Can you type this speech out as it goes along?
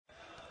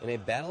In a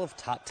battle of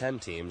top 10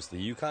 teams,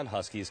 the UConn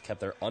Huskies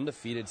kept their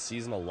undefeated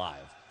season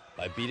alive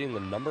by beating the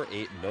number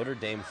 8 Notre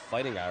Dame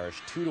Fighting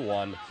Irish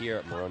 2-1 here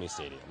at Morrone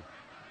Stadium.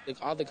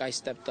 All the guys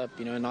stepped up,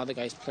 and all the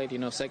guys played.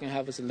 Second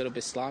half was a little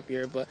bit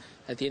sloppier, but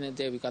at the end of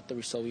the day, we got the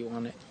result we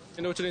wanted.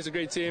 Notre Dame's a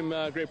great team,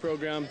 great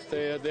program.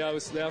 They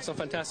have some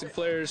fantastic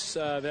players.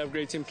 They have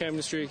great team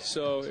chemistry,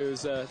 so it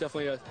was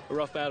definitely a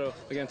rough battle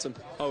against them,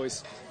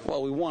 always.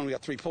 Well, we won. We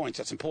got 3 points.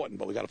 That's important,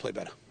 but we got to play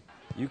better.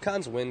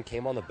 UConn's win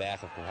came on the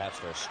back of perhaps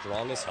their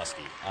strongest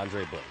Husky,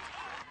 Andre Blake.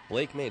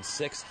 Blake made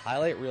 6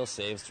 highlight reel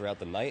saves throughout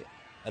the night,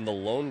 and the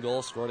lone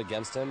goal scored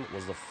against him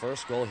was the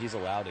first goal he's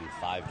allowed in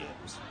 5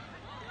 games.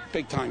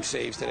 Big-time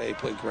saves today.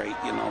 Played great.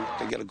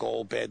 They get a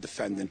goal, bad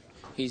defending.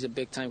 He's a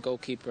big-time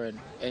goalkeeper, and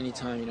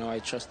anytime, I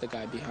trust the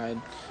guy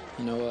behind.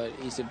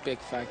 He's a big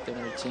factor in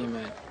our team,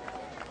 and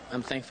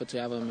I'm thankful to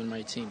have him in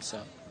my team,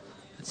 so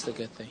that's the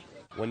good thing.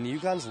 When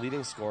UConn's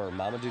leading scorer,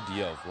 Mamadou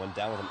Diop, went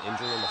down with an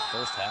injury in the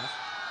first half,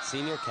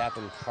 senior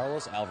captain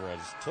Carlos Alvarez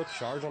took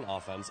charge on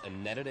offense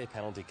and netted a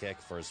penalty kick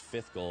for his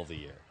 5th goal of the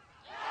year.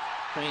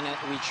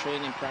 We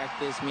train and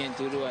practice, me and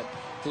Dudu, at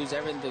who's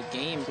ever in the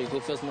game, who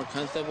feels more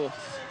comfortable,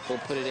 will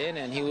put it in,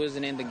 and he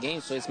wasn't in the game,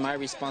 so it's my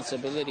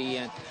responsibility,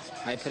 and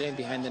I put it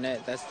behind the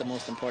net. That's the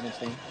most important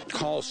thing.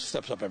 Carlos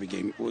steps up every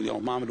game.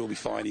 Mamadou will be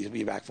fine. He'll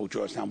be back for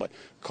Georgetown, but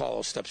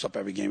Carlos steps up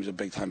every game. He's a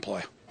big-time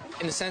player.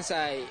 In a sense,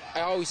 I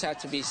always have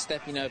to be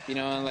stepping up,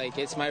 and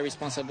it's my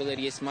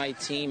responsibility, it's my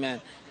team,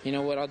 and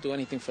I'll do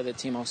anything for the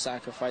team. I'll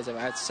sacrifice. If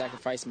I have to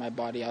sacrifice my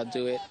body, I'll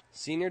do it.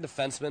 Senior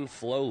defenseman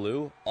Flo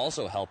Liu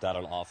also helped out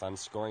on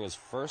offense, scoring his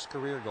first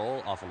career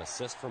goal off an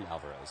assist from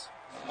Alvarez.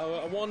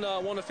 I won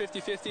a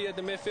 50-50 at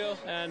the midfield,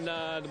 and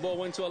the ball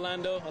went to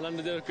Orlando.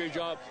 Orlando did a great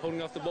job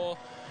holding off the ball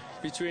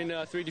between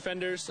 3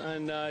 defenders,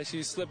 and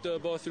she slipped the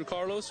ball through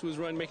Carlos, who was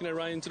making it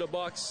right into the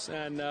box,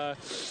 and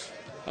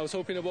I was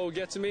hoping the ball would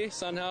get to me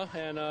somehow,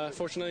 and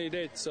fortunately it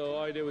did, so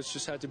all I did was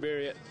just had to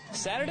bury it.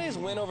 Saturday's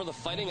win over the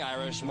Fighting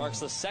Irish marks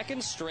the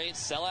 2nd straight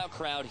sellout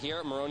crowd here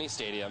at Morrone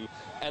Stadium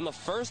and the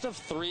first of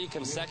 3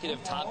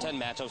 consecutive top 10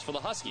 matchups for the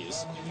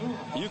Huskies.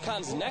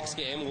 UConn's next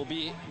game will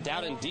be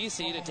down in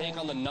D.C. to take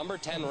on the number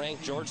 10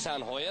 ranked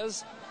Georgetown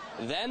Hoyas.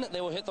 Then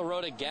they will hit the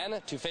road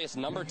again to face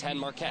number 10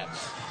 Marquette.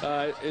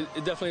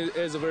 It definitely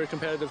is a very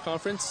competitive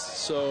conference,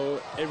 so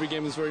every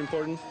game is very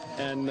important.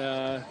 And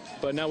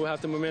but now we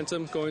have the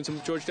momentum going to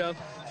Georgetown,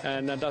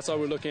 and that's all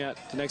we're looking at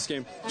the next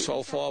game.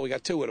 So far, we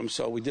got 2 with them,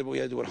 so we did what we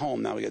had to do at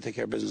home. Now we got to take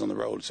care of business on the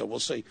road. So we'll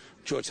see.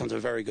 Georgetown's a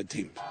very good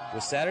team.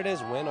 With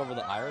Saturday's win over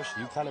the Irish,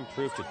 UConn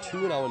improved to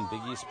 2-0 in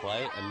Big East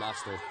play and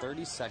notched their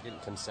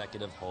 32nd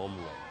consecutive home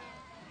win.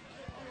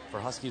 For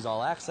Huskies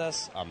All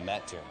Access, I'm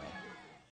Matt Tierney.